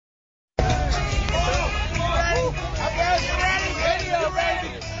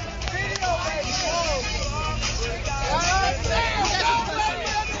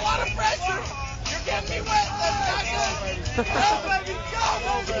baby, go, baby,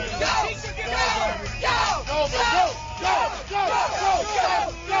 go,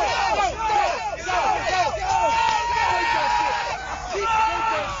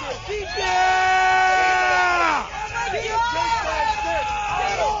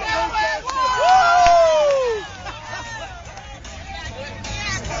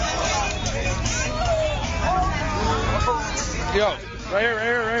 Yo, right here, right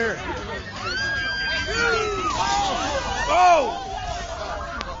here, right here. Oh!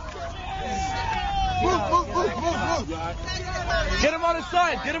 Move. Get him on his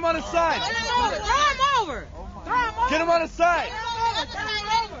side. Get him on his side. Throw him over. Get him on his side.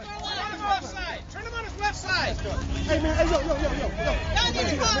 Turn him on his left side. Hey, man, hey, yo. Y'all need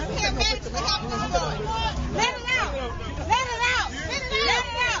to call paramedics to help him out. Let it out. Let it out. Spit it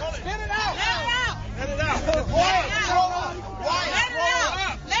out. Spit it out. Let it out. Let it out. Let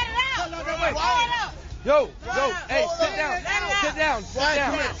it out. Let it out. Yo, hey, sit down. Sit down. Sit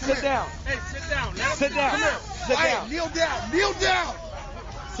down. Sit down. Hey, sit down. Sit down. Sit down. Kneel down. Kneel down.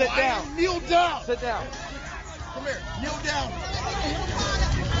 Sit down. Kneel down. Sit down. Come here. Kneel down.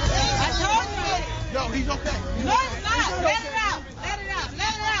 I told you. No, he's okay. No, it's not. Let it out. Let it out.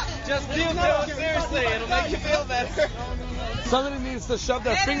 Let it out. Just deal with it seriously. It'll make you feel better. Somebody needs to shove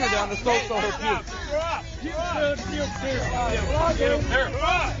their finger down the throat so he'll puke. Let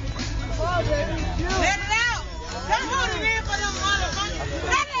it out. Don't hold it in for them motherfuckers.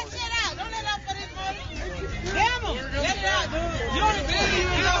 Let that shit out. Don't let it out for this money. Damn them. Let it out, dude. You only 20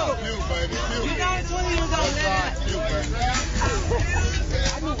 years old. You got 20 years old. Let it out.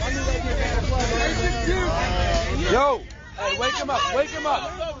 Yo, hey, wake him up. Wake him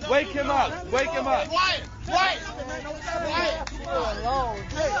up. Wake him up. Wake him up. Quiet.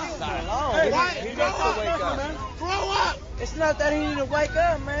 He needs to wake up. Grow up. It's not that he need to wake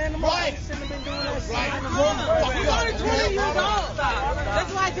up, man. The motherfucker shouldn't have been doing that shit.